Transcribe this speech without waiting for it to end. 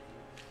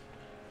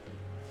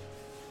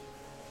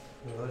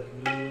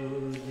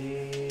ਵਾਹਿਗੁਰੂ ਜੀ।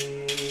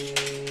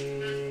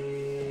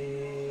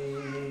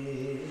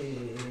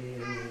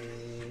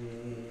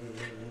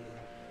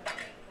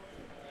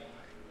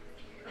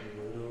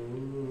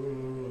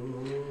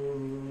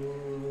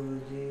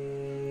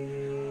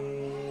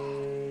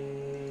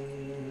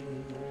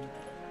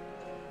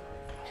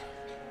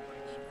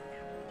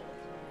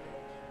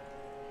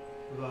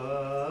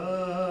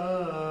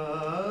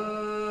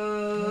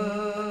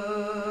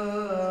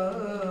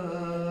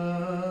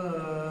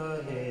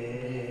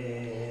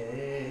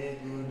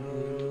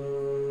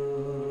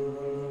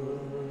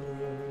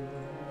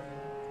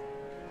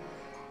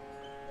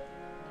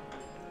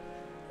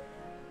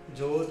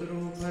 ਜੋਤ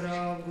ਰੂਪ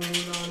ਰਾਮ ਗੁਰੂ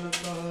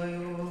ਨਾਨਕ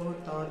ਆਇਓ,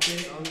 ਤਾਤੇ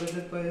ਅੰਗਦ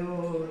ਪਇਓ,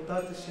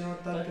 ਤਤ ਸਿਉ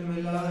ਤਤ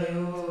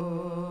ਮਿਲਾਇਓ।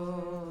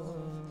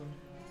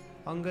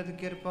 ਅੰਗਦ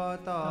ਕਿਰਪਾ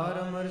ਧਾਰ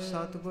ਅਮਰ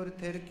ਸਤਿਗੁਰ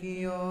ਥਿਰ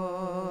ਕੀਓ,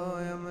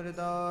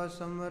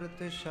 ਅਮਰਦਾਸ ਅੰਮ੍ਰਿਤ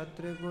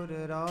ਛਤਰ ਗੁਰ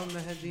ਰਾਮ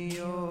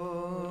ਮਹਿਦੀਓ।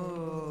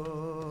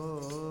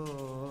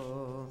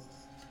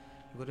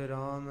 ਗੁਰੂ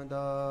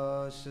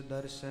ਰਾਮਦਾਸ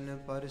ਦਰਸ਼ਨ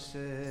ਪਰਸ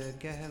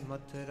ਕਹਿ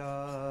ਮਥੁਰਾ,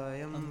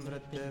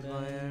 ਅੰਮ੍ਰਿਤ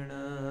ਬੈਣ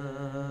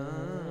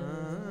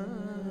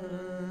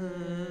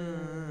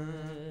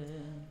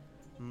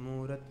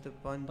ਮੂਰਤ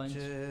ਪੰਚ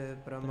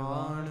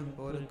ਪ੍ਰਮਾਣ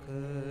ਪੁਰਖ,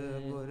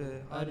 ਗੁਰ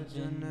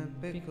ਅਰਜਨ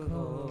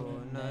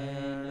ਬਿਖੋ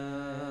ਨੈਣ।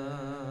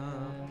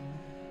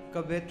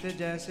 ਕਬਿਤ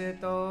ਜੈਸੇ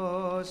ਤੋ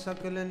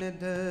ਸਕਲ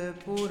ਨਿਧ,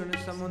 ਪੂਰਨ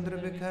ਸਮੁੰਦਰ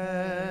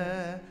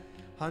ਬਿਖੈ।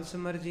 ਹੰਸ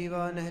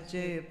ਮਰਜੀਵਾ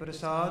ਨਹਚੇ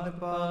ਪ੍ਰਸਾਦ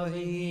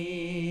ਪਾਹੀ,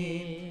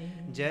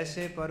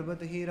 ਜੈਸੇ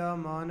ਪਰਬਤ ਹੀਰਾ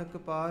ਮਾਨਕ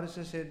ਪਾਰਸ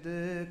ਸਿੱਧ।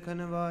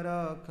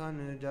 ਖਨਵਾਰਾ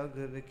ਖਨ ਜਗ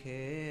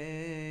ਵਿਖੇ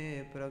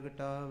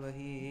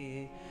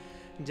ਪ੍ਰਗਟਾਵਹੀ,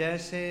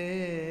 ਜੈਸੇ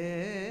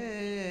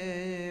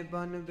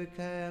ਬਨ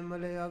ਬਿਖੈ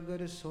ਮਲ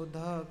ਅਗਰ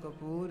ਸੋਧਾ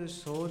ਕਪੂਰ।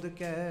 ਸੋਧ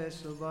ਕੈ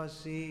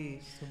ਸੁਬਾਸੀ,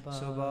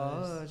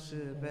 ਸੁਬਾਸ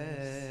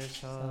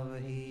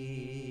ਬੈਸਾਵਹੀ।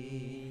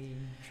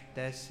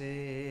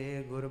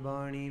 ਤੈਸੇ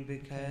ਗੁਰਬਾਣੀ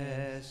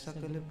ਬਿਖੈ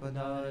ਸਕਲ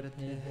ਪਦਾਰਥ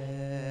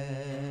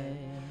ਹੈ।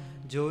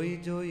 ਜੋਈ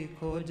ਜੋਈ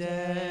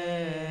ਖੋਜੈ,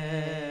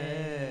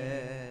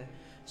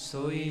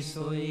 ਸੋਈ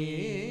ਸੋਈ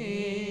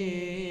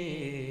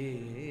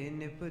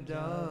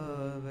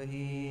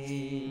ਨਿਪਜਾਵਹੀ।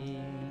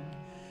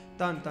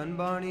 ਧੰਨ ਧੰਨ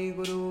ਬਾਣੀ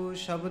ਗੁਰੂ,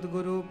 ਸ਼ਬਦ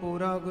ਗੁਰੂ,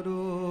 ਪੂਰਾ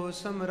ਗੁਰੂ,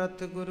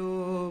 ਸਮਰੱਥ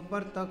ਗੁਰੂ,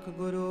 ਪਰਤਖ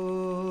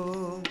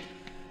ਗੁਰੂ।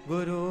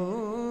 ਗੁਰੂ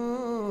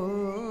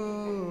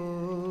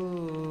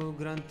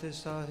ਗ੍ਰੰਥ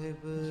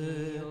ਸਾਹਿਬ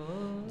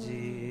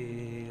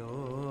ਜੀਓ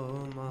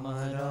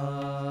ਮਹਾਰਾਜ।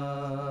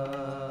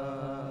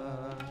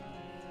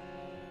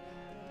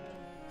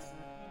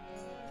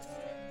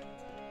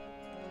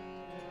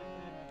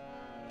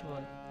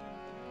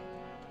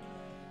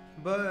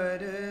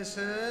 बरस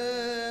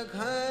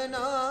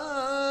घना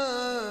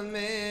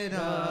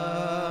मेरा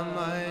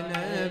मन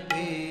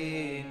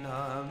भीना,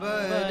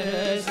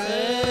 बरस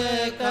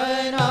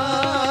घना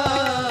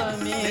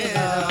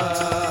मेरा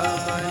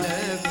मन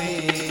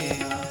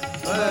भीना,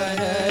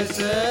 बरस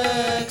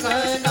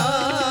घना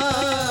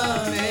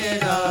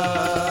मेरा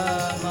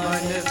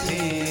मन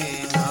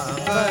भीना,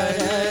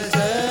 बरस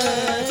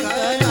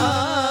घना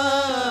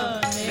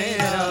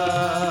मेरा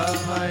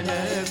मन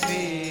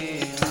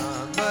भीना,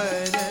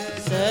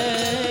 बरस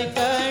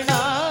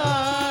घना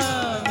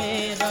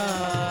मेरा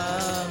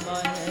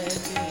मन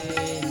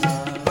भीना,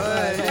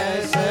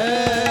 बरस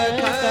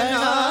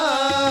घना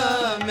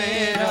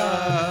मेरा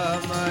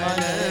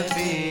मन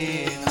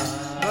भीना,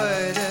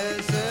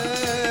 बरस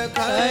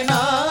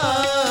घना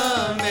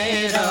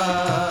मेरा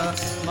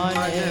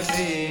मन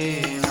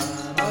भीना।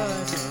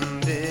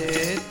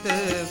 अमृत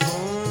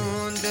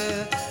बूंद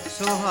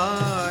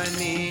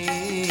सुहानी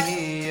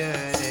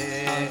रे,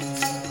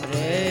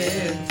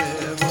 अमृत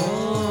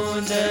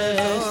बूंद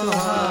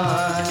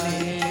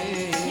सुहानी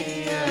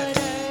रे,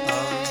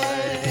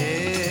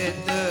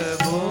 अमृत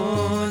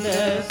बूंद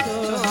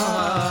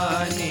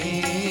सुहानी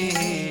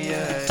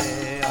रे,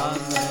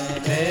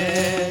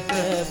 अमृत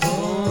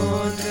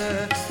बूंद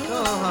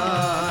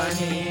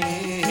सुहानी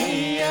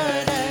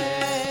रे।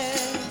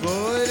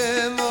 गुर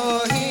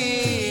मोही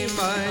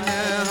मन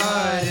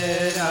हर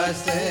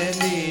रस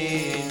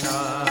लीना,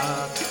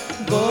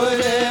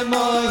 गुर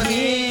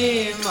मोही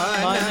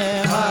मन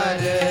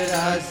हर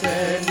रस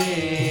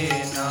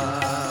लीना।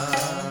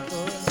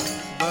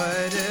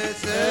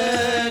 बरस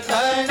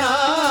घना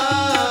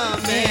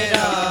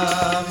मेरा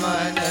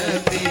मन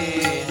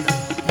भीना,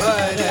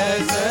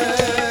 बरस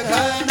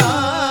घना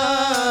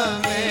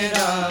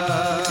मेरा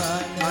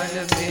मन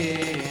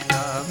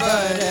भीना,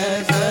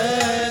 बरस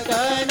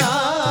घना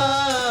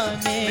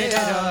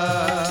मेरा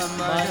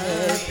मन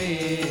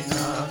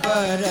भीना,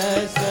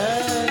 बरस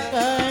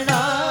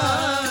घना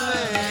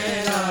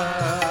मेरा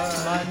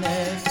मन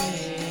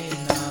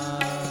भीना।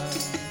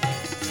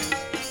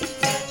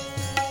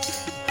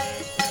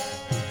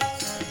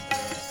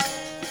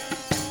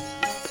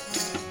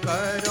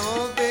 करो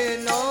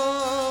बिनो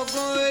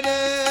गुर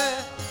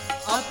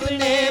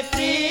अपने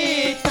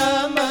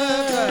प्रीतम,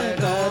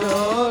 करो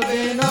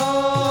बिनो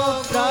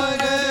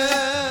गुर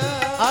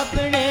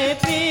अपने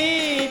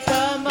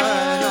प्रीतम,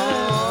 करो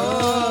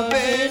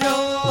बिनो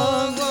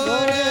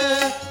गुर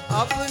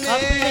अपने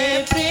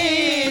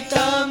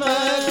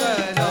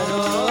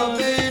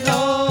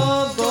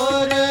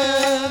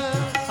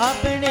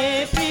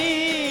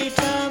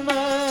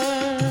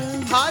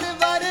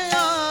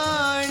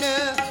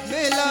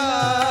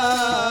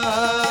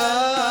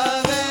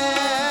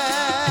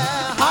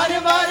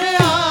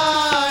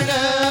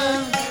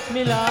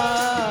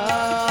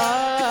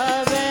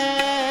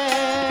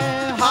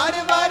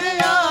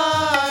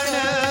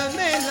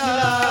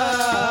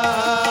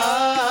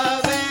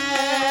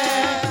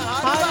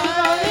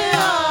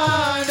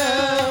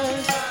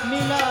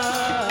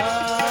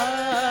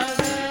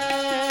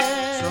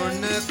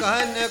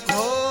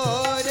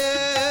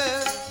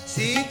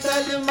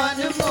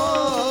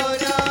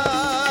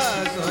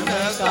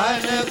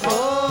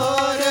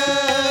खोर,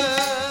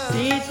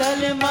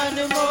 शीतल मन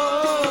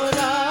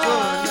मोरा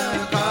सुन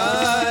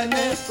कान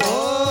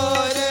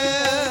खोर,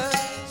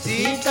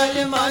 शीतल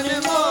मन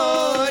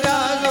मोरा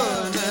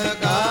सुन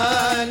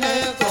कान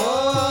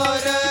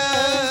खोर,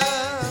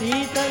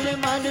 शीतल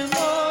मन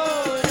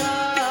मोरा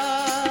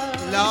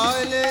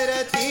लाल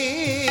रति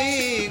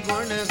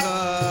गुण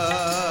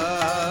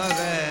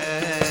गावे,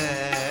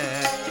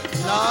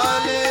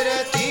 लाल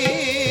रति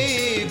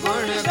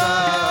गुण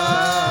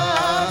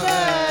गावे,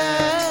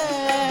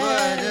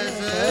 बरस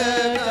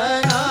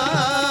घना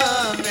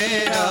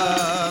मेरा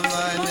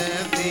मन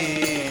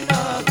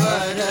बीना,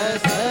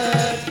 बरस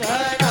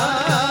घना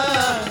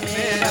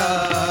मेरा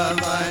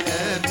मन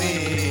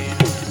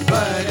बीना,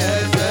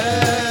 बरस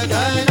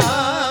घना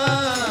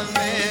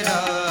मेरा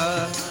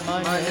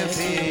मन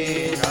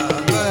बीना,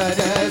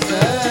 बरस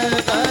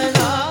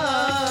घना।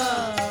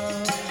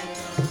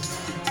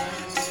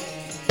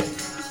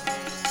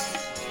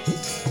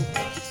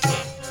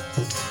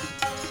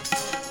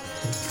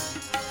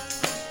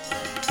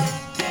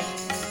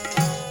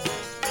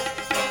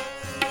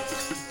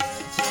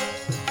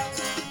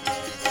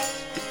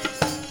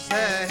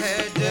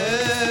 सहज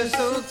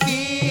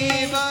सुखी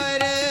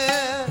वर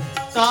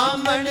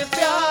कामन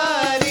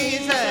प्यारी,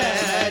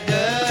 सहज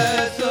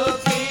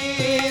सुखी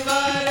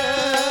वर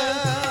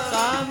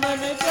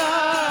कामन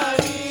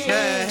प्यारी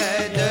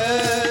सहज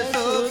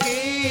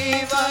सुखी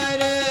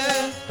वर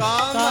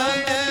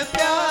कामन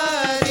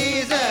प्यारी,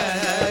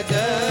 सहज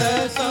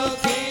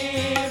सुखी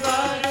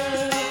वर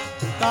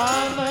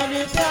कामन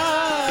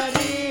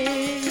प्यारी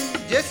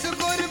जिस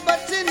गुर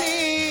बचनी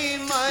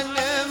मन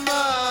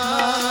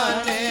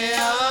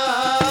मानया,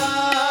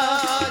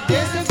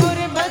 जिस गुर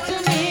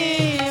बचनी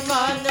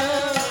मन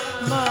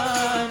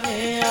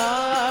मानया,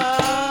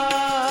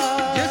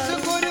 जिस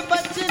गुर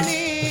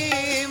बचनी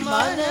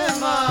मन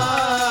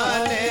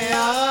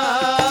मानया,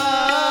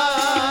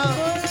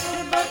 गुर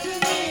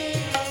बचनी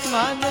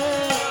मन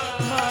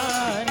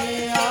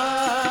मानया,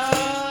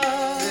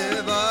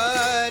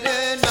 वर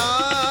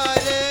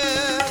नार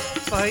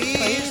भई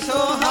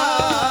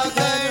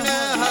सोहागन,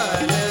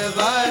 हर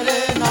वर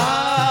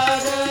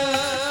नार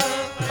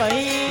पै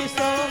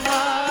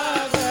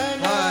सोहागन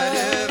हर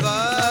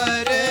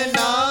वर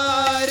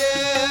नार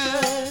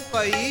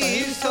भई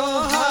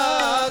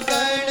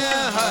सोहागन,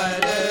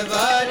 हर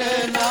वर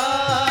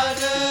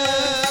नार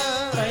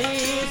पै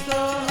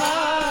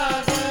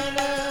सोहागन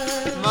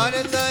मन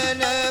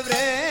तन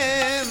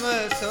प्रेम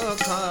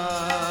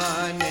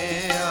सुखानया,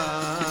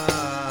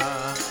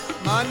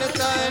 मन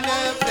तन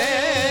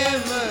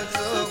प्रेम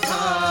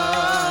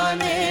सुखानया,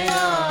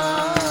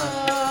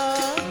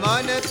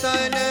 मन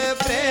तन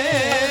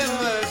प्रेम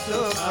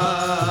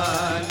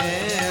सुखानया,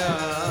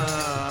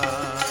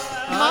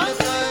 मन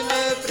तन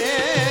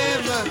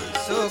प्रेम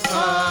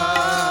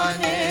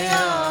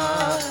सुखानया,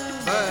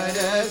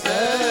 बरस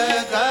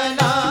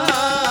घना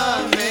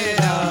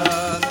मेरा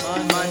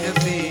मन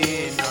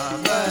बीना,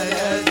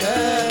 बरस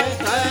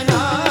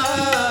घना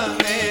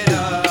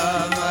मेरा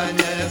मन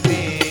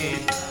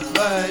बीना,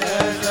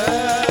 बरस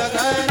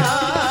घना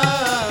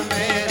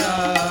मेरा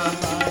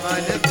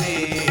मन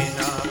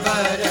बीना,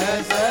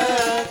 बरस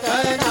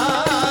घना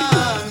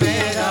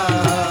मेरा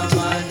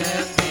मन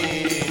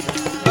बीना,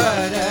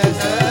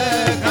 बरस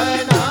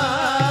घना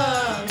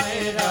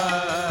मेरा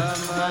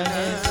मन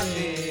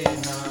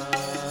बीना।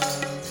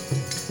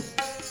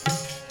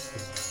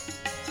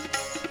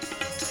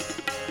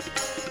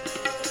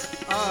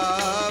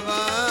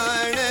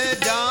 आवण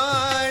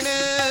जान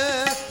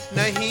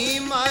नहीं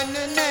मन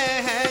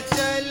नह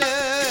चल,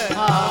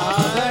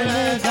 आवण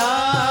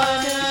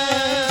जान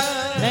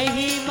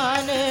नहीं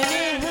मन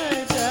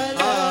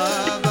निहचल,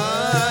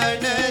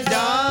 आवण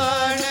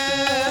जान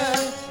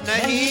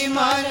नहीं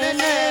मन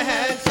नह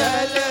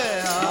चल,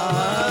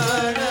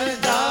 आवण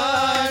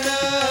जान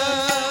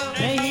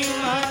नहीं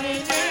मन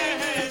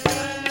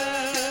निहचल,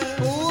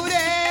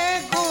 पूरे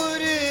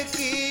गुर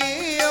की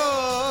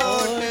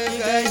ओट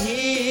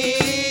गही,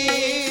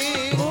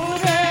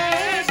 पूरे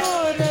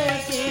गुर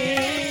की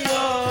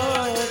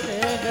ओट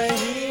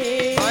गही,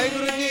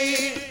 वाहिगुरु जी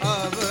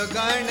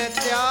अवगण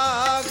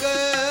त्याग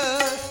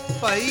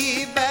पई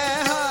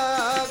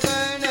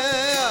बहागन,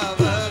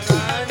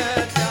 अवगण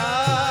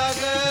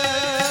त्याग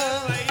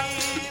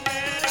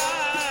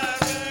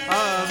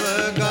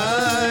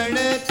अवगण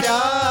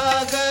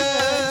त्याग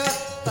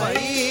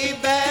पई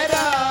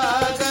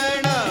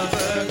बैरागन,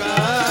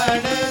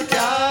 अवगण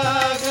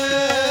त्याग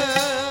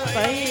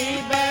पै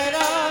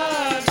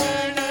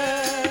बैरागन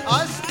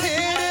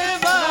अस्थिर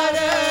वर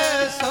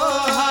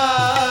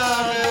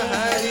सोहाग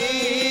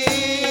हरि,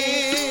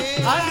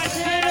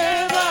 अस्थिर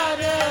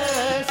वर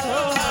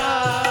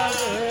सोहाग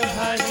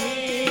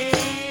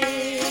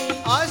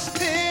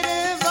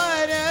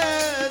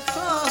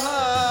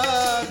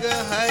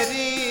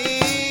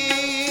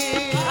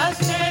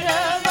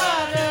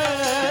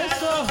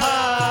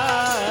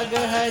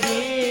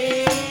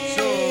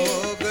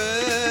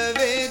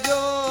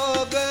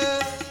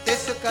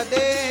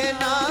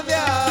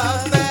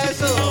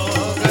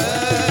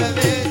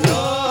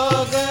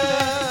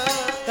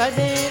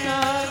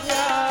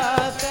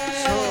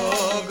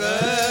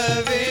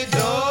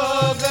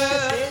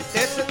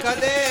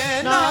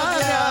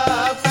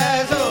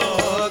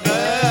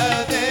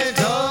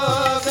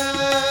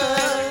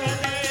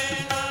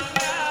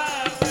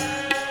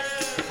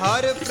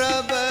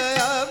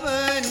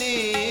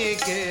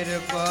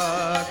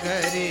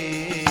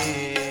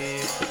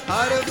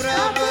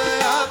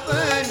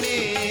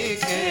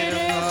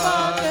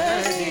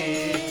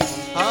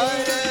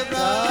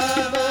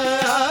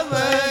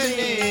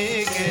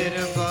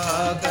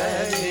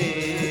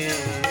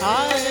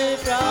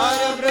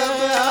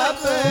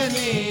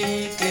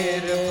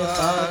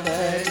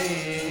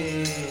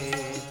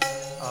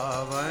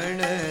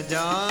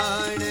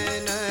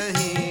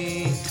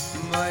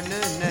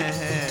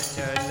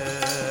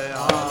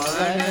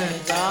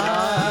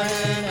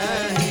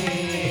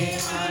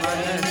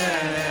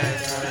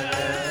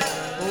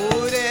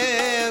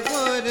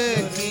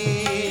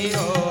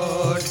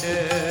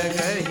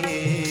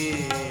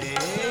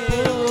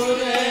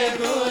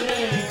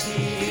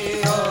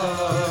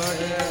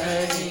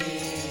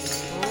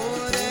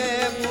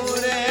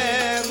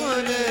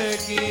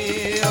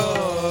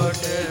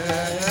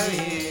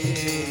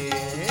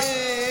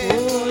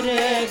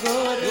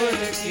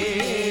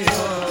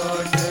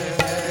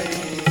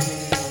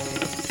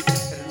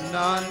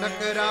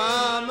ਨਾਨਕ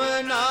ਰਾਮ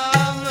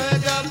ਨਾਮ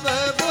ਜਪ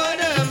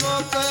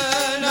ਗੁਰਮੁਖ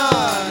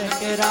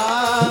ਨਾਨਕ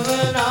ਰਾਮ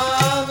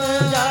ਨਾਮ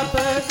ਜਪ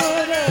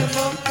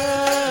ਗੁਰਮੁਖ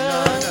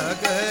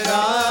ਨਾਨਕ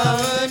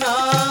ਰਾਮ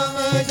ਨਾਮ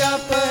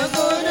ਜਪ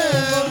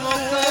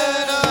ਗੁਰਮੁਖ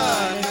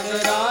ਨਾਨਕ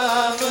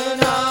ਰਾਮ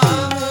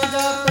ਨਾਮ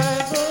ਜਪ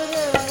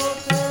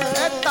ਗੁਰਮੁਖ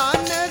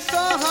ਤਨ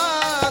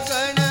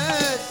ਸੁਹਾਗਣ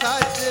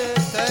ਸਚ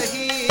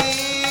ਸਹੀ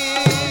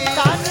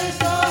ਤਨ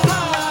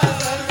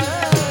ਸੁਹਾਗਣ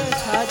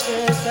ਸਚ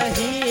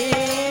ਸਹੀ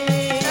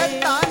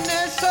ਤਨ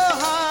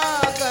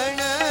ਸੁਹਾਗਣ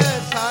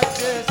ਸਚ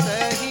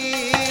ਸਹੀ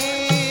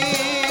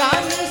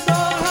ਤਨ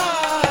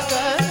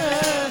ਸੁਹਾਗਣ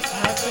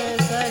ਸਚ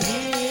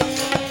ਸਹੀ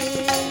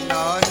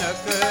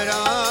ਨਾਨਕ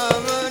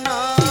ਰਾਮ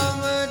ਨਾਮ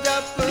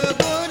ਜਪ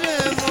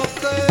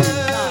ਗੁਰਮੁਖ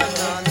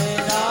ਨਾਨਕ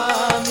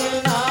ਰਾਮ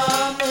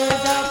ਨਾਮ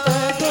ਜਪ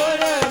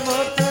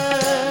ਗੁਰਮੁਖ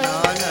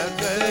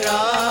ਨਾਨਕ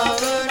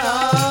ਰਾਮ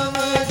ਨਾਮ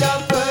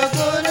ਜਪ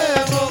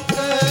ਗੁਰਮੁਖ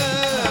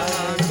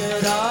ਨਾਨਕ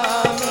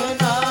ਰਾਮ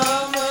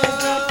ਨਾਮ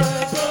ਜਪ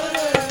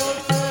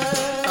ਗੁਰਮੁਖ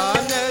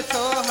ਤਨ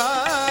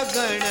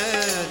ਸੁਹਾਗਣ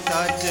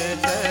ਸਚ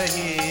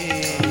ਸਹੀ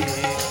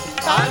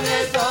ਤਨ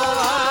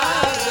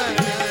ਸੁਹਾਗਣ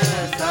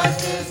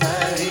ਸਚ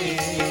ਸਹੀ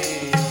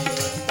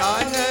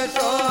ਤਨ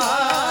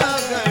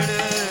ਸੁਹਾਗਣ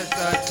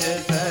ਸਚ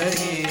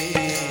ਸਹੀ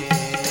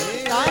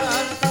ਤਨ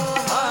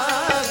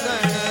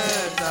ਸੁਹਾਗਣ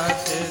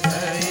ਸਚ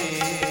ਸਹੀ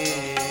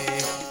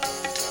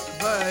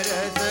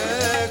ਬਰਸ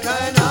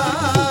ਘਨਾ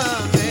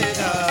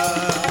ਮੇਰਾ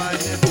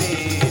ਮਨ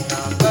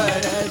ਪੀਨਾ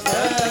ਬਰਸ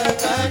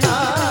ਘਨਾ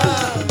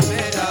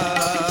ਮੇਰਾ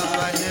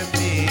ਮਨ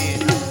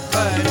ਪੀਨਾ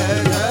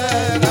ਬਰਸ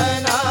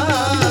ਘਨਾ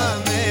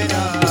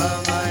ਮੇਰਾ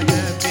ਮਨ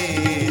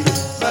ਪੀਨਾ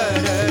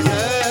ਬਰਸ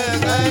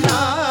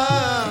ਘਨਾ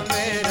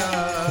ਮੇਰਾ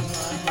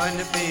ਮਨ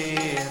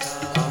ਪੀਨਾ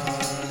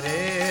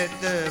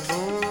ਅੰਮ੍ਰਿਤ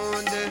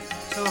ਬੂੰਦ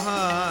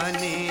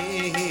ਸੁਹਾਨੀ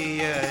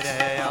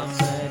ਹੀਰੇ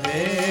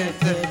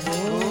ਅੰਮ੍ਰਿਤ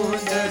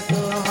ਬੂੰਦ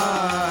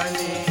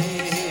ਸੁਹਾਨੀ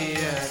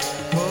ਹੀਰੇ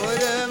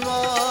ਗੁਰ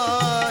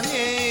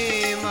ਮੋਹੀ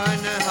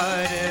ਮਨ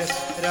ਹਰ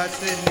ਰਸ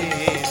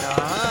ਲੀਨਾ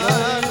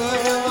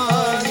ਗੁਰ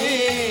ਮੋਹੀ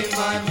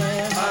ਮਨ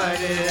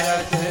ਹਰ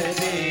ਰਸ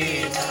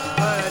ਲੀਨਾ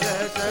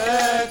ਬਰਸ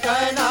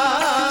ਕਨਾ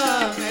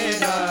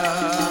ਮੇਰਾ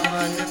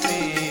ਮਨ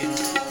ਪੀਨ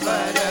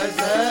ਬਰਸ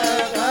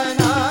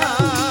ਕਨਾ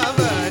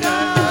ਬਰਸ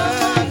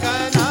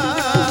ਕਨਾ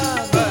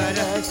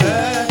ਬਰਸ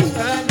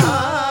ਕਨਾ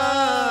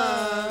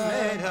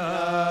ਮੇਰਾ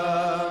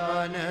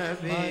ਮਨ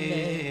ਪੀਨਾ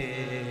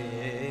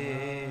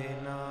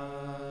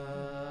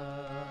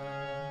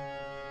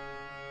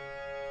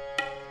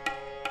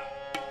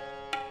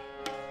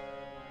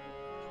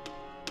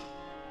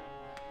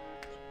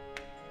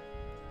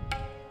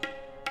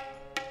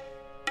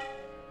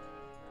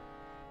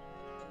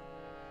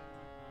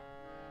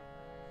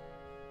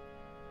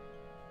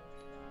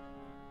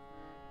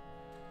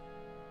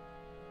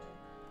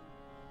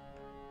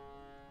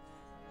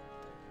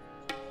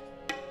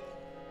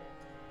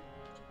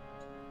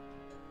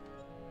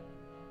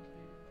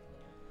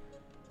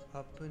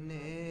अपने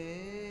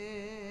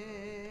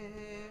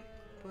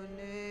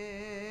अपने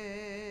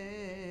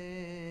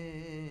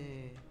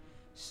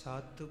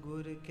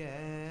सतगुर कै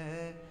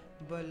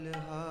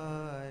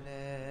बलहारै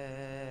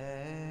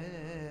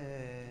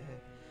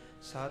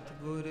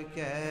सतगुर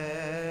कै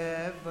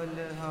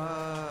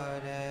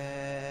बलहारै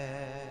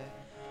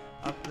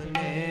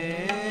अपने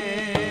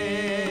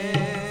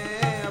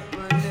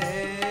अपने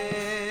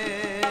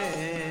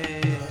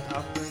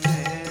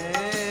अपने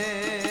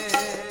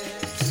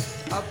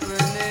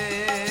अपने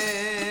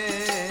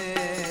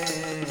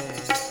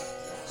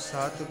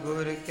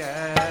सतगुर कै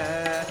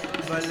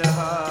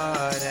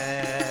बलहारै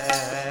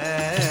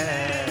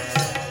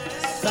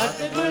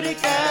सतगुर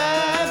कै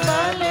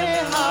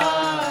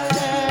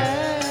बलहारै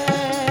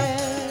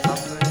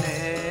अपने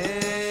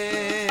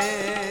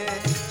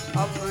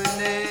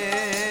अपने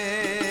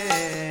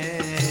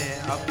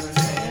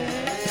अपने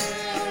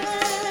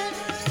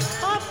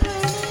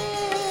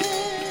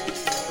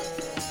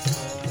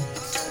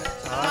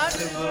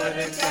सतगुर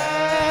कै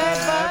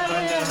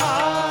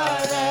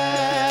बलहारै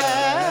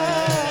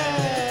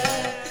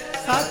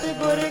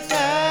सतगुर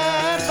कै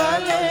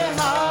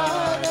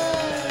बलहारै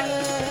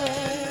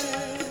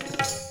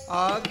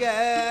आगे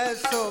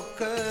सुख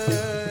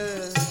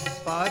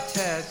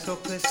पाछे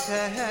सुख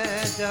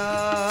सहजा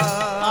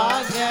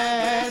आगे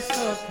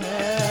सुख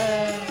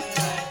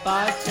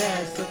पाछे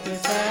सुख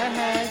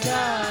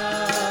सहजा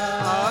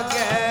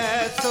आगे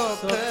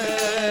सुख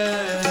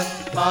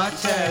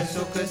पाछे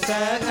सुख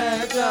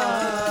सहजा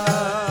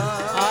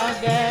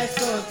आगे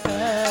सुख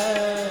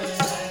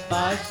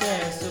पाछे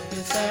सुख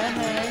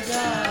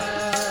सहजा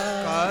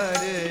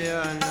कर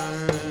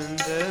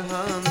आनंद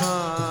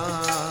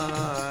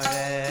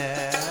हमारे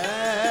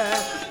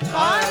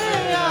कर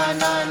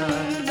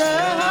आनंद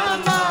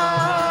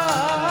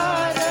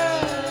हमारे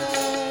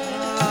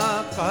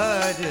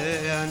कर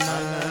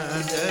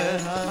आनंद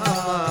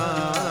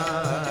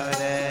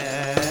हमारे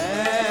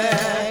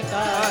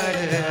कर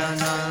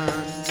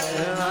आनंद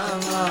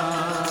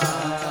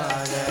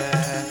हमारे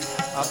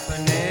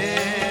अपने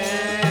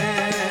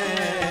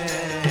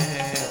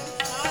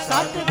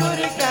सत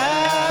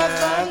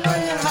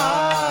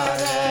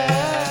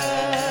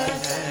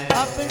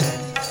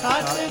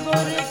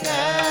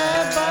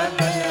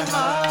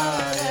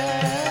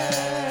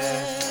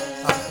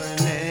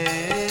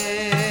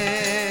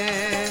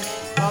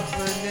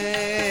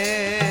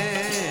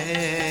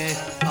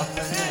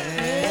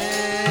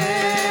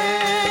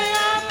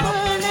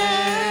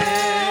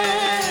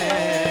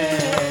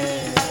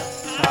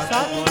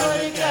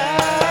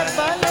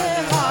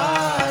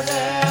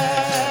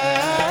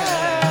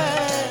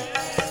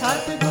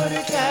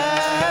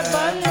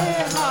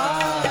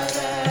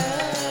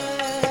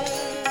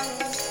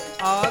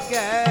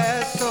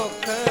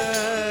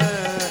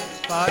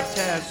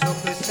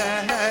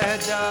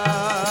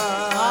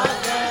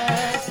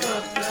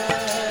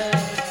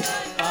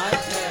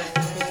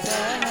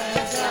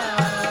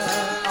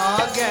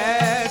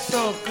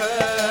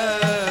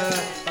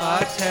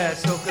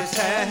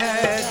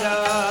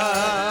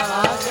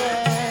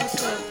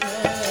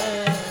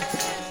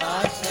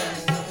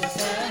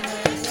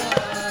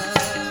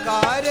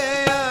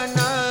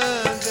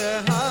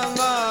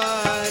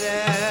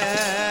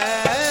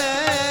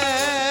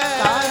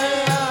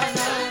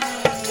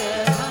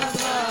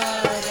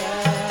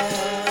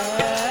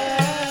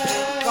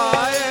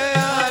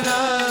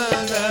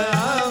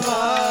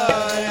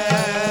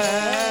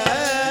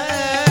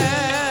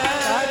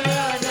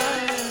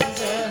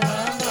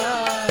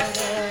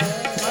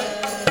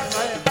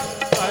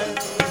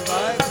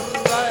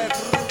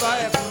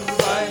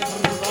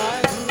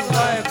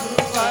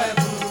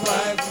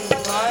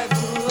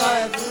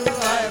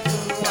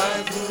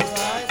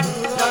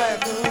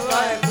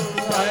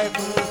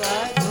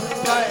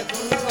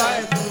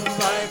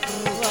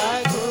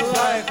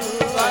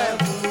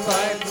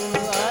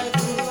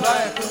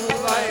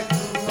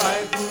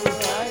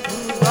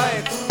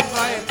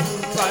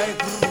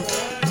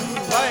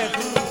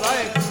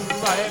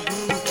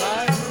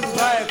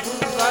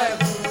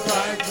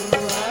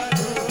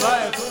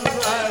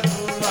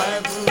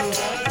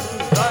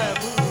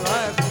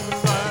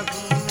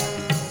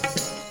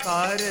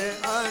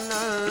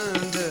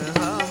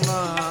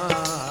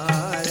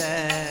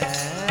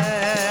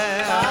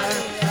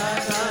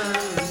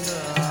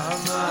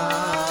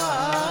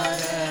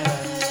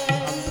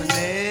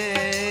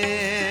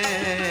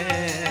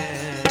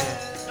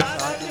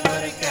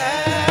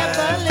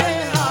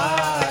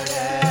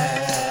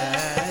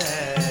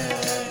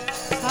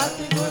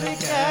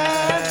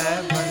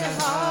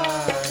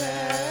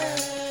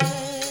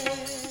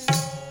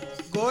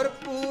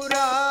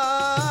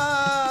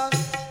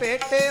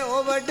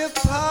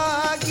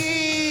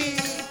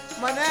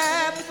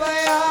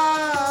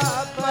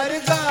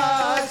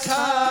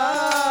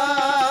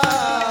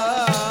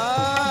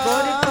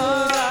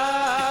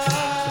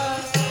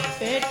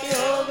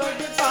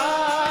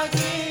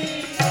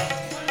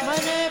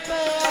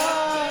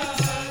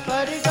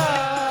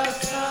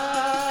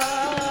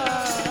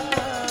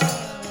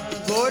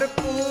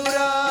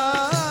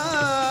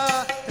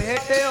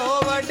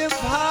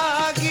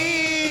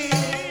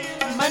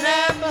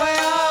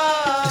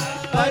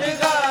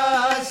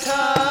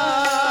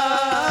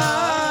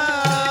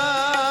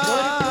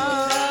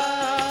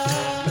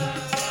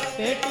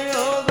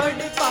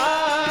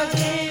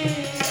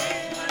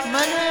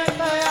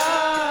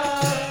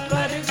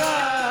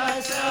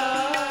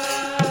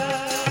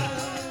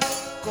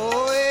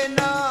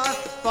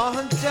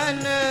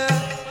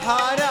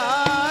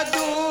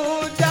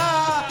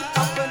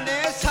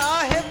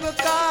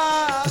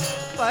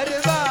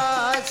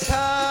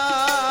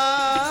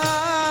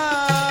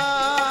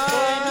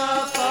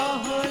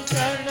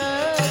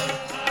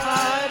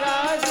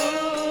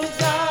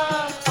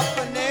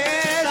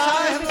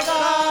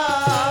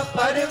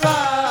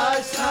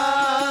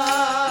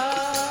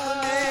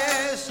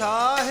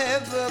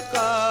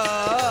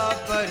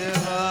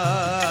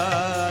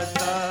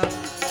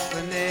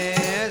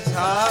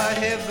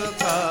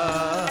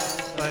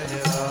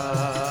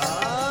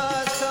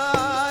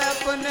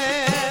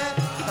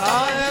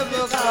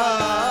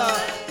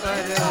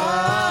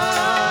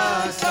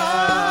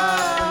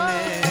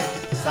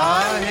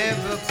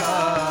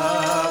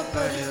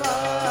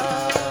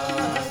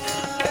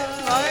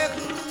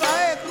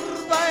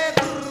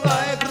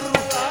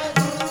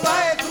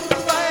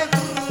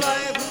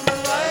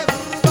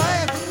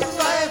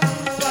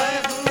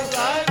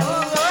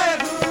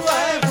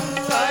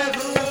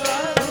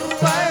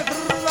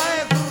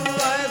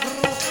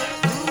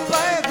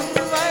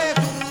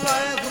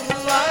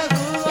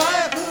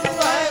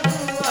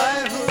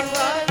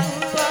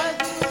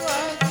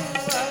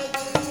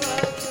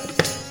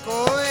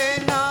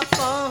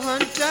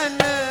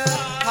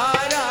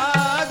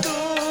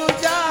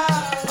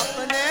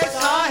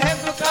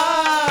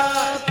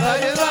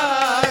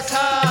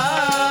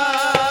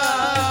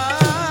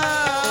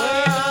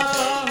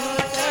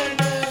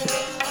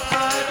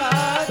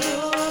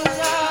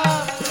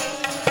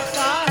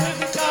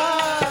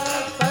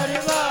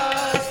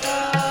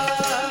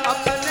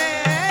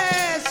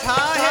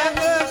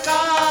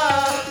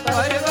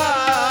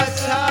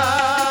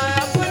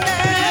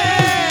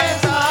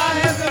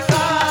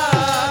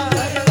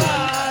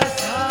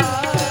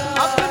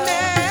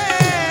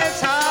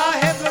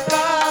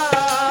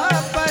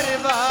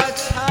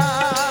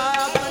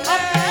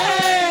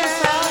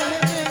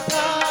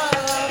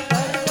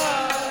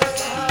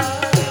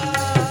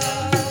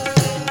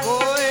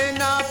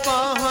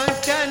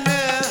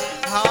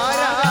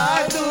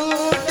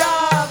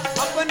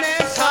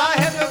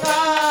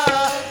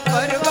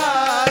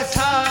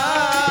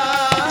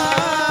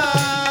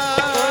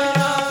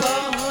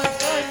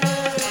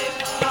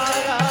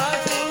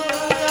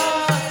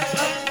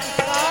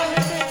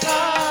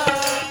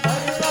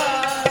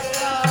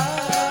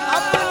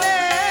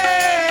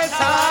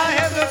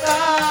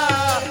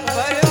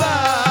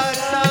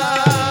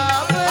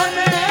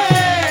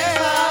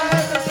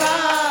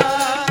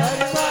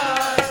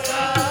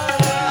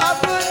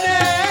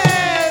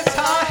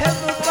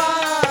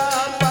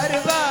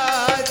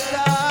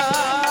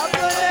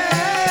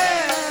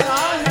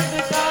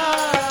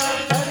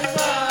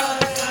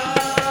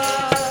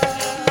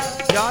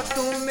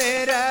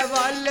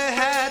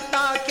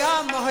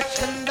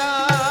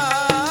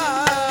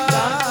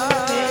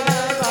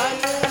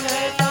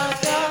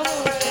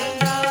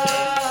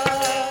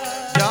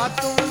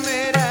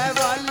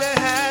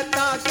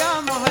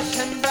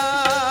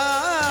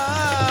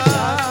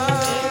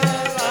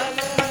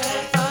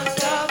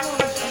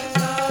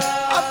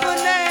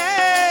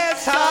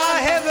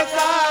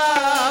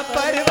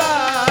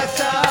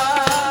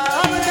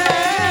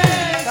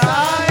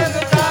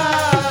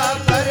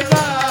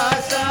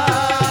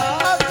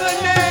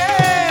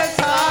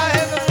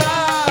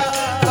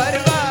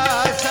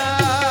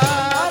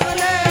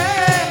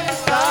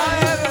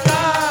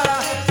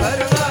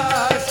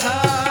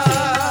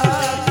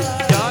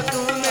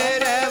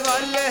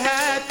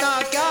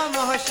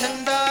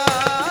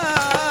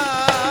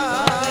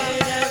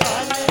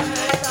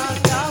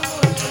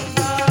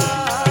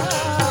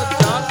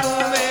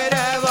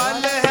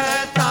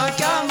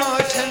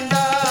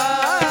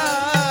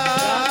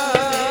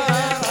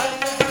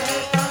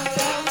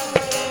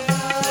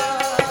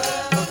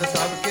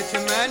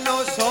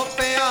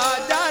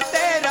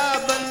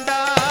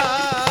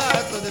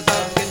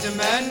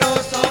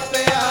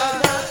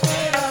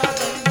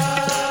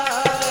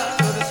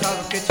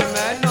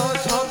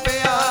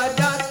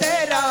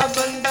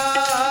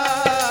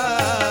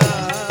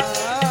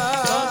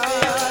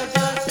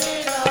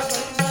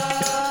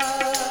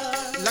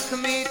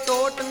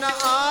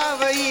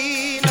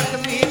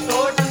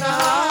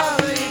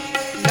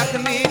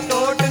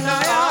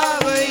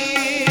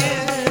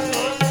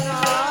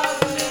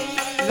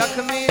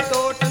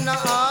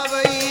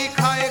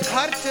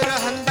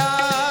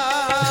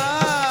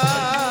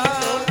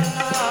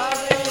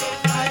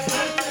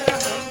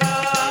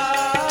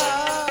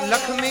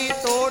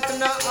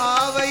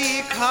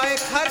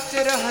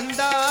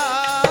ਰਹੰਦਾ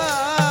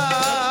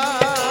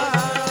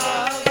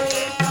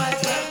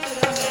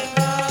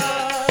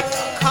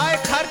ਖਾਏ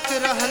ਖਰਚ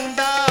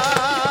ਰਹੰਦਾ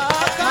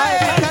ਖਾਏ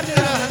ਖਰਚ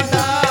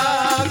ਰਹੰਦਾ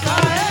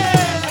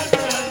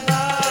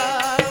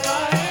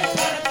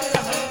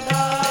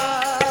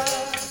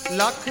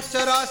ਲੱਖ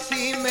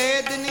 84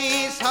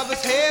 ਮੇਦਨੀ ਸਭ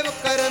ਸੇਵ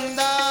ਕਰਨ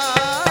ਦਾ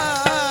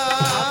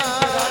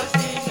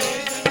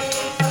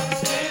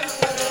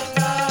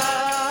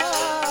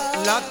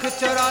ਲੱਖ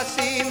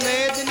 84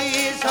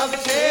 ਮੇਦਨੀ ਸਭ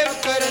ਸੇਵ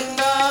ਕਰਨ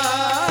ਦਾ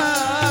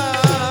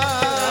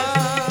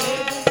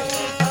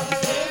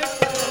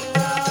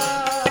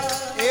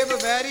ਏਵ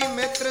ਵੈਰੀ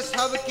ਮਿੱਤਰ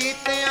ਸਭ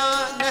ਕੀਤਿਆਂ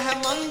ਨਹਿ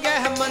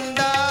ਮੰਗਹਿ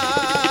ਮੰਦਾ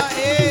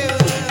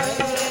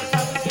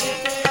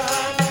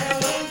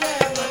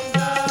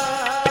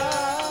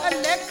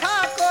ਲੇਖਾ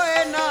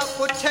ਕੋਏ ਨਾ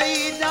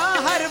ਪੁੱਛਈ ਜਾਂ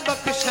ਹਰ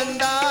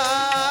ਬਖਸ਼ੰਦਾ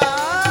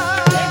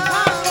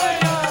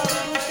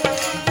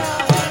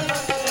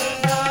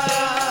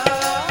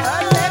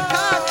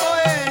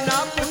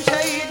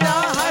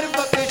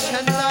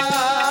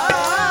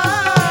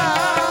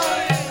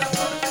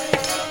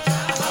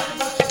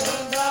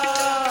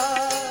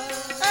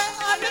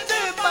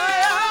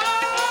ਪਾਇਆ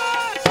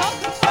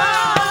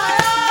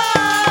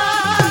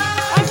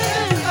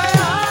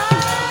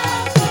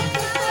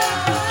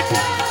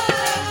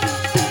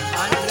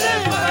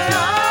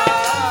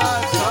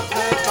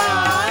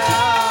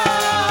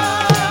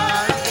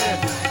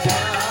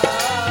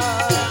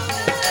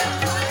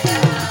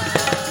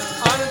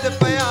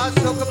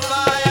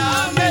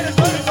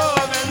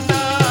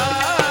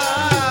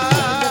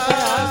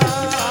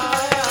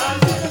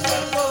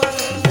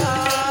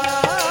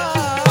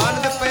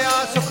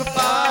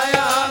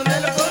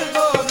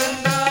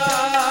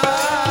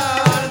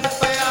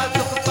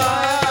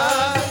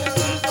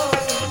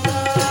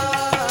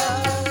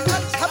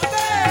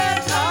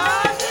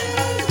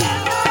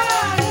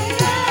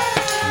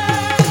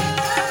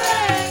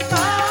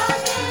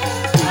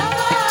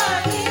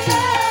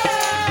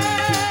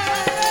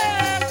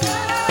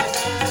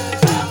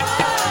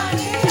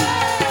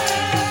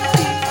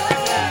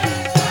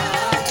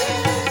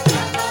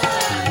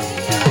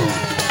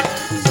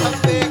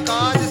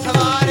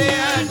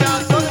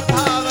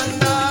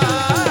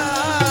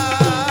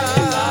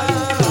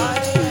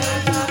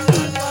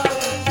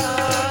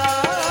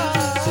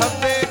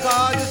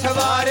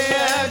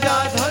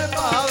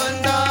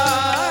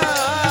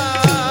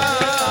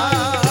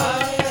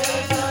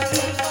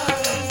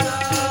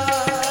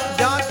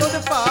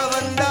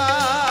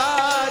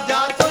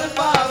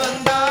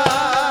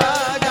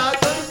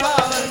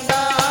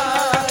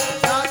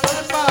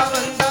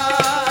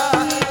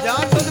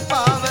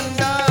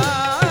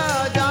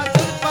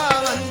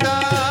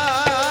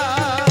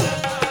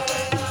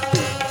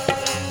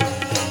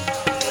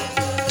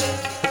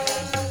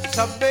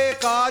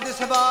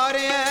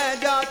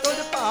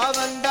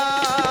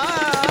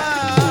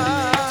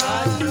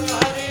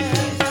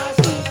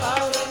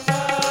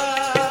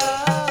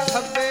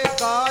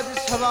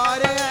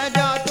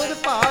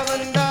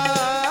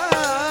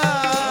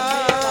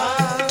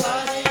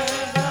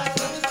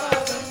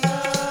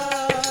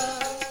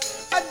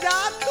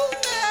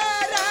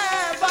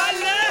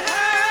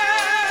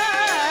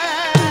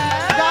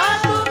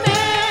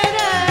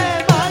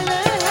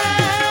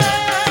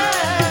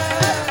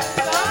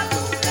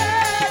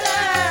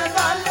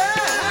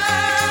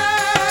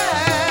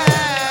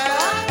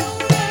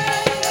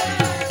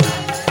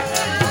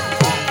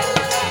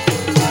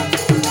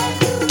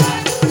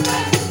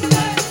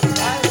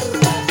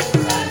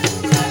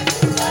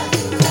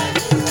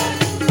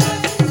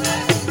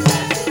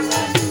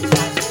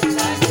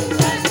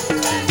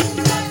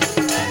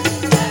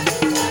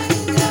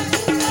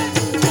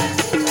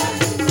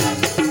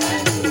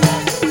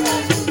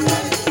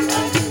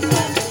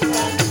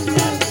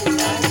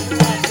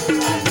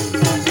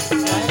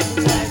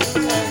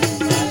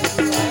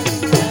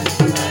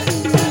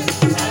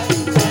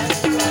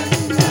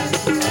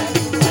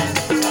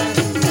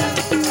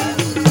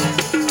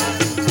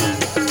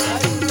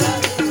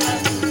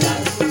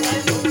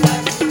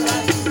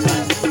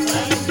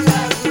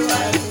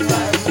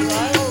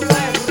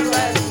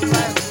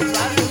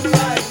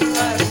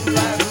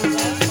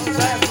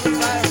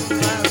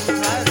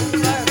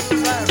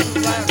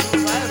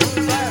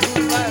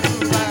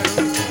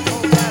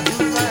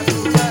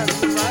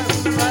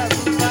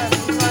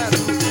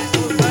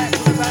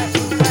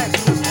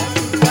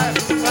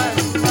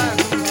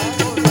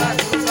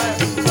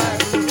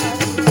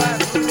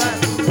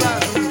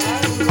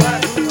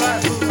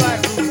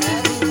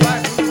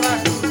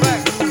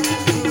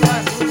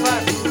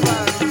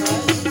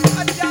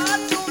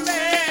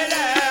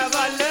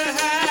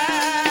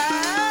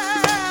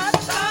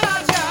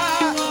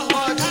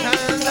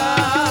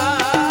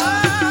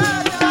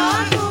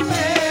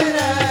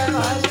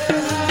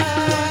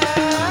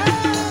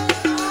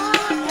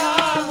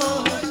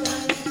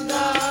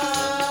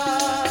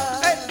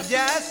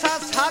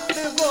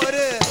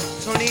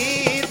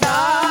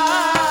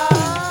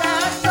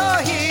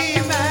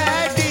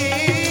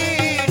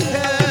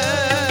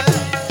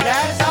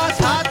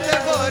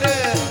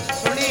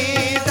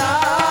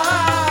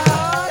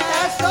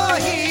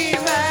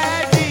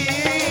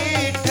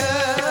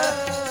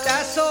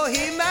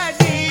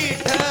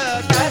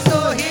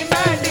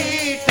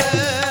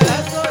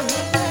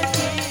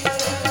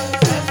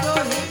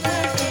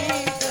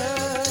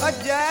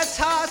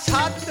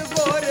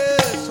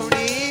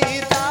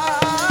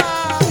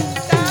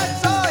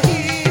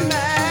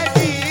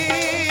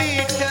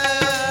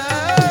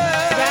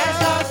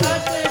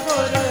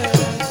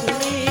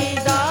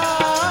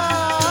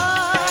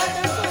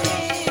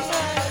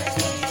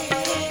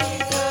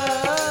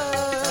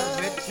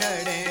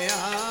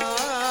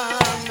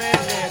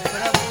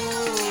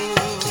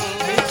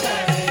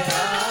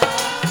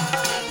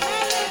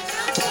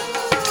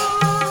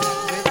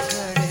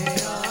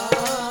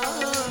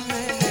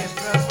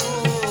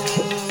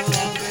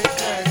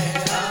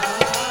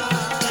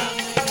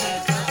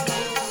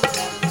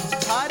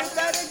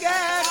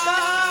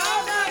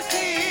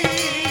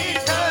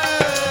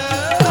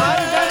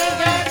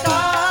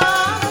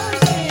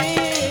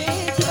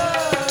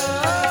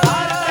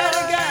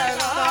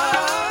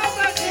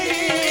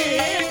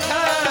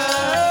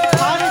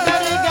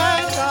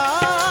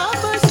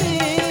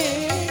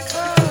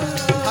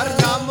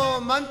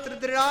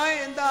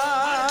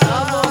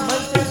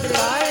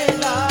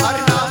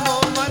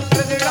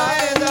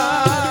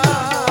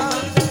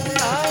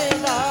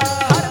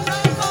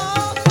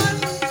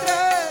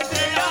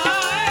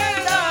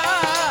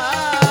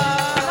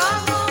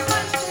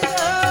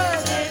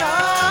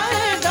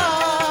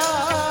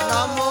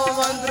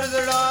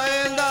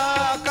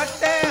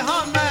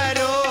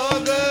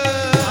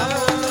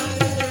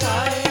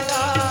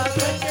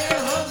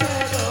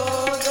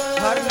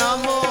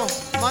ਨਾਮੋ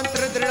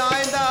ਮੰਤਰ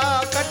ਦ੍ਰਿੜਾਇਂਦਾ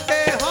ਕੱਟੇ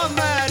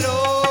ਹਮੈ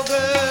ਰੋਗ।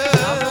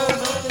 ਨਾਮੋ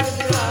ਮੰਤਰ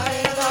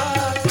ਦ੍ਰਿੜਾਇਂਦਾ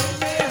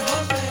ਕੱਟੇ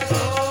ਹਮੈ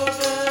ਰੋਗ।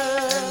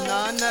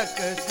 ਨਾਨਕ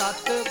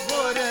ਸਤ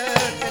ਗੁਰ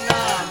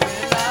ਤਿਨਾ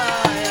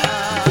ਮਿਲਾਇਆ।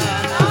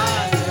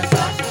 ਨਾਨਕ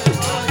ਸਤ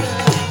ਗੁਰ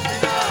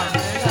ਤਿਨਾ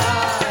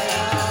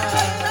ਮਿਲਾਇਆ।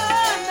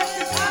 ਨਾਨਕ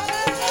ਸਤ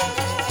ਗੁਰ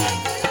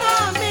ਤਿਨਾ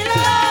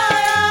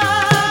ਮਿਲਾਇਆ।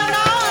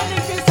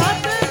 ਨਾਨਕ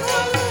ਸਤ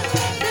ਗੁਰ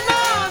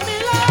ਤਿਨਾ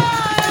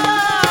ਮਿਲਾਇਆ।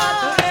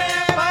 ਤੁਰੇ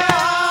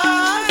ਪਿਆ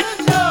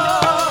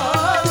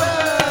ਸੰਜੋਗ।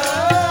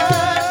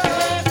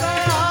 ਤੁਰੇ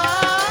ਪਿਆ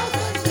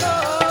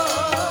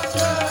ਸੰਜੋਗ।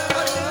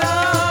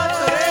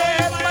 ਤੁਰੇ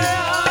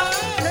ਪਿਆ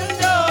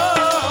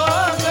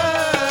ਸੰਜੋਗ।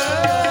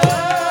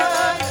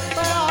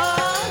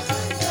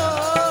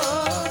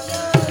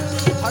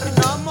 ਹਰ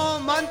ਨਾਮੋ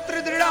ਮੰਤਰ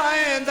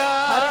ਦ੍ਰਿੜਾਇਂਦਾ।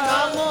 ਹਰਿ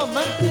ਨਾਮੋ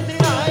ਮੰਤਰ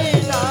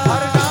ਦ੍ਰਿੜਾਇਂਦਾ।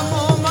 ਹਰ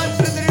ਨਾਮੋ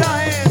ਮੰਤਰ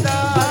ਦ੍ਰਿੜਾਇਂਦਾ।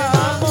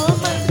 ਨਾਮੋ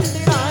ਮੰਤਰ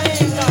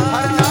ਦ੍ਰਿੜਾਇਂਦਾ।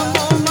 ਹਰ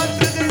ਨਾਮੋ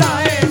ਮੰਤਰ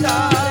ਦ੍ਰਿੜਾਇਂਦਾ।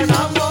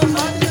 ਨਾਮੋ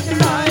ਮੰਤਰ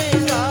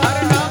ਦ੍ਰਿੜਾਇਂਦਾ। ਹਰ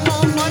ਨਾਮੋ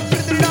ਮੰਤਰ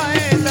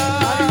ਦ੍ਰਿੜਾਇਂਦਾ।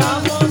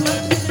 ਨਾਮੋ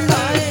ਮੰਤਰ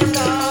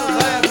ਦ੍ਰਿੜਾਇਂਦਾ।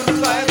 ਵਾਹਿਗੁਰੂ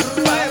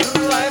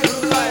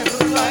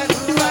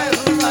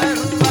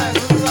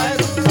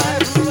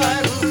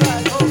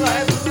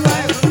ਵਾਹਿਗੁਰੂ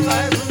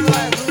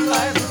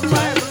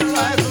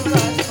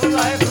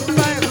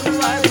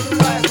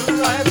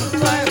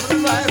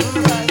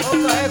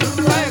ਵਾਹਿਗੁਰੂ ਵਾਹਿਗੁਰੂ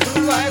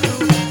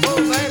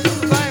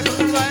ਵਾਹਿਗੁਰੂ ਵਾਹਿਗੁਰੂ ਵਾਹਿਗੁਰੂ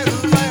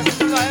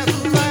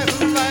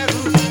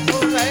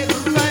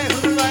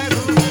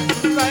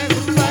ਵਾਹਿਗੁਰੂ ਵਾਹਿਗੁਰੂ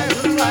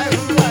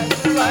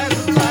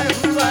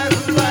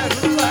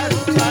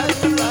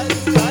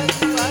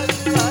ਵਾਹਿਗੁਰੂ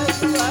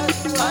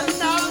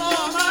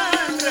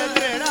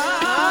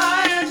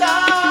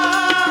ਨਾਮੋ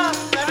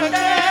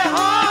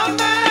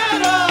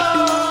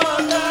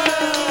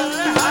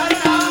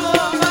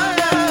ਮੰਤਰ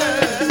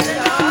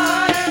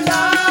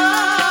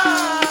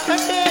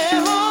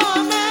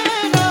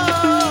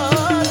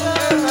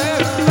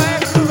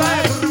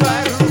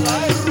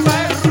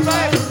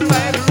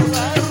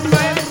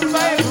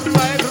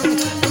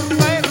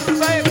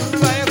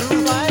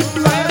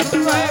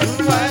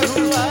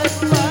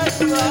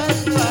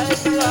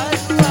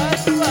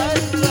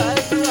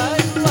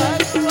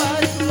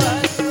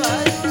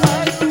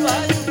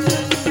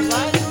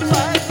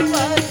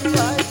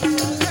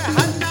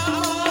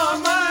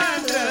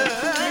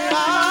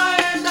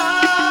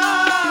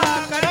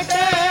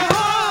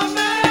ਦ੍ਰਿੜਾਇਂਦਾ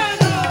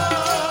ਕੱਟੇ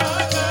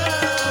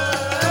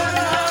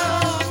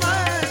ਹਮੈ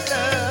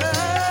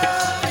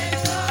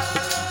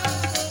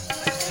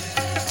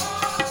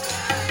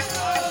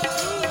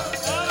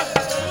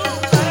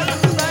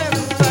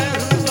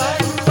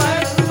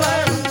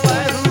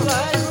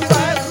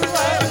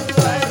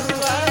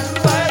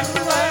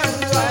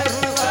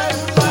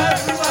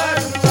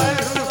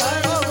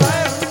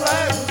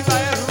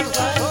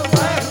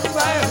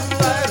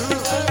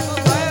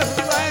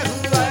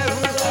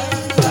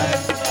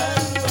ਰੋਗ।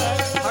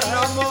 ਹਰਿ ਨਾਮੋ ਮੰਤਰ ਦ੍ਰਿੜਾਇਂਦਾ ਕੱਟੇ ਹਮੈ ਹਰ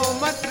ਨਾਮੋ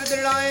ਮੰਤਰ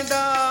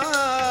ਦ੍ਰਿੜਾਇਂਦਾ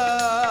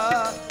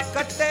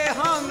ਕੱਟੇ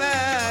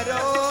ਹਮੈ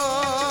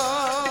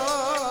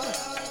ਰੋਗ।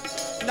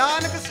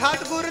 ਨਾਨਕ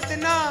ਸਤਿਗੁਰ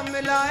ਤਿਨਾ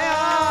ਮਿਲਾਇਆ।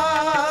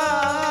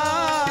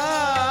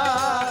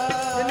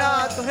 ਤਿਨਾ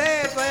ਤੁਰੇ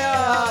ਪਿਆ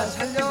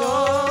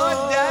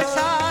ਸੰਜੋਗ।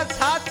 ਜੈਸਾ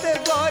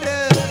ਸਤਿਗੁਰ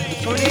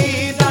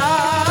ਸੁਣੀਦਾ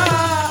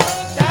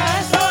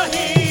ਤੈਸੋ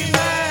ਹੀ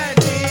ਮੈਂ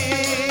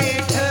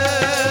ਡੀਠ।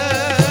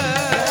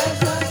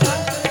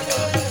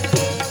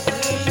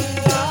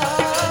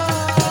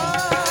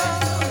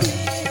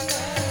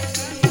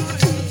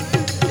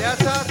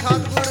 ਜੈਸਾ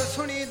ਸਤਿਗੁਰ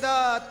ਸੁਣੀਦਾ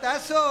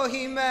ਤੈਸੋ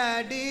ਹੀ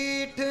ਮੈਂ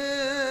ਡੀਠ।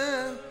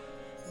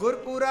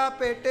 ਗੁਰਪੂਰਾ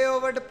ਭੇਟਿਓ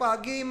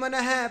ਵਡਭਾਗੀ ਮਨ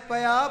ਹੈ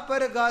ਪਿਆ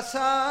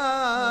ਪਰਗਾਸਾ।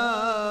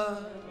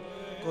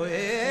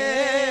 ਕੋਏ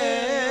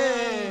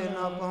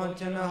ਨਾ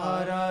ਪਹੁੰਚਨ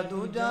ਹਾਰਾ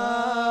ਦੂਜਾ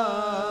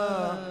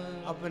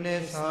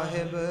ਆਪਣੇ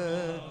ਸਾਹਿਬ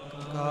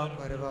ਕਾ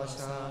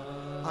ਪਰਵਾਸਾ।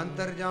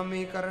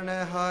 ਅੰਤਰਜਾਮੀ ਕਰਨ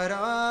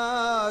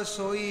ਹਾਰਾ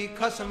ਸੋਈ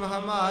ਖਸਮ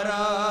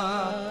ਹਮਾਰਾ।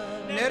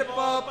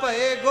 ਨਿਰਭਉ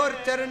ਭਏ ਗੁਰ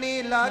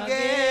ਚਰਨੀ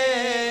ਲਾਗੇ।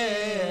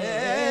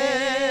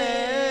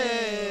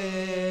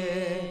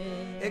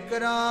 ਇਕ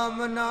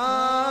ਰਾਮ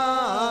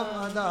ਨਾਮ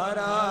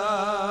ਆਧਾਰਾ।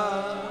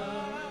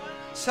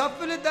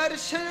 ਸਫਲ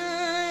ਦਰਸ਼ਨ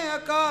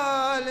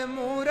ਅਕਾਲ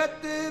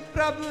ਮੂਰਤ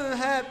ਪ੍ਰਭ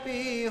ਹੈ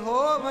ਪੀ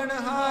ਹੋਵਨ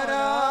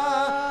ਹਾਰਾ।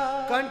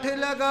 ਕੰਠ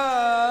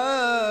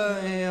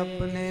ਲਗਾਏ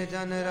ਆਪਣੇ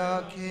ਜਨ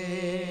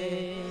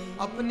ਰਾਖੇ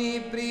ਆਪਣੀ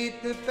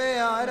ਪ੍ਰੀਤ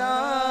ਪਿਆਰਾ।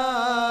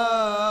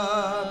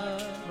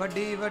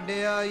 ਵੱਡੀ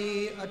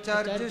ਵਡਿਆਈ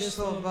ਅਚਰਜ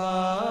ਸੋਭਾ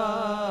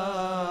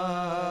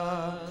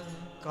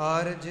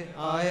ਕਾਰਜ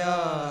ਆਇਆ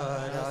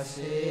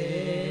ਰਾਸੇ।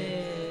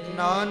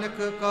 ਨਾਨਕ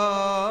ਕਾ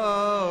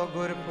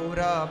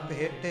ਗੁਰਪੂਰਾ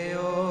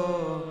ਭੇਟਿਓ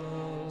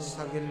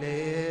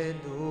ਸਗਲੇ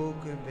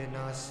ਦੁਖ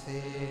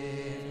ਬਿਨਾਸੇ।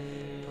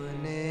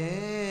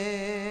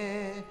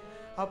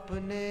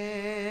 ਆਪਣੇ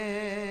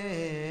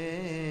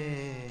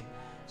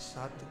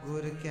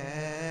ਸਤਿਗੁਰ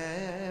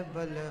ਕੈ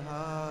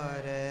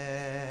ਬਲਹਾਰੈ।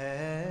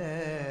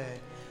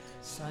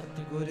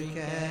 ਸਤਿਗੁਰ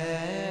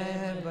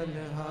ਕੈ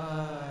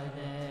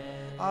ਬਲਹਾਰੈ।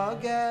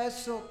 ਆਗੈ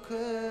ਸੁਖ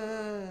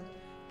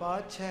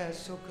ਪਾਛੈ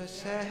ਸੁਖ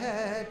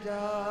ਸਹਿਜਾ।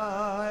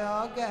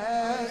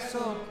 ਆਗੈ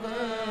ਸੁਖ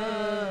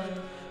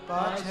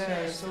पाछे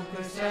सुख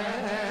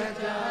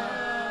सहजा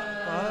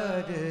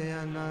कर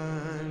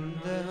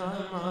आनंद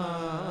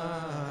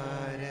हमारे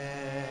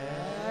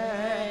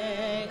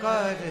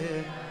कर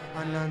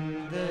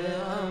आनंद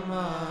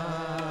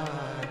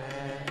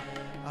हमारे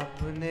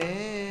अपने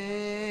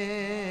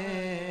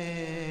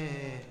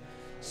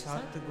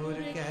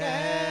सतगुर के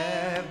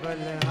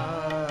बल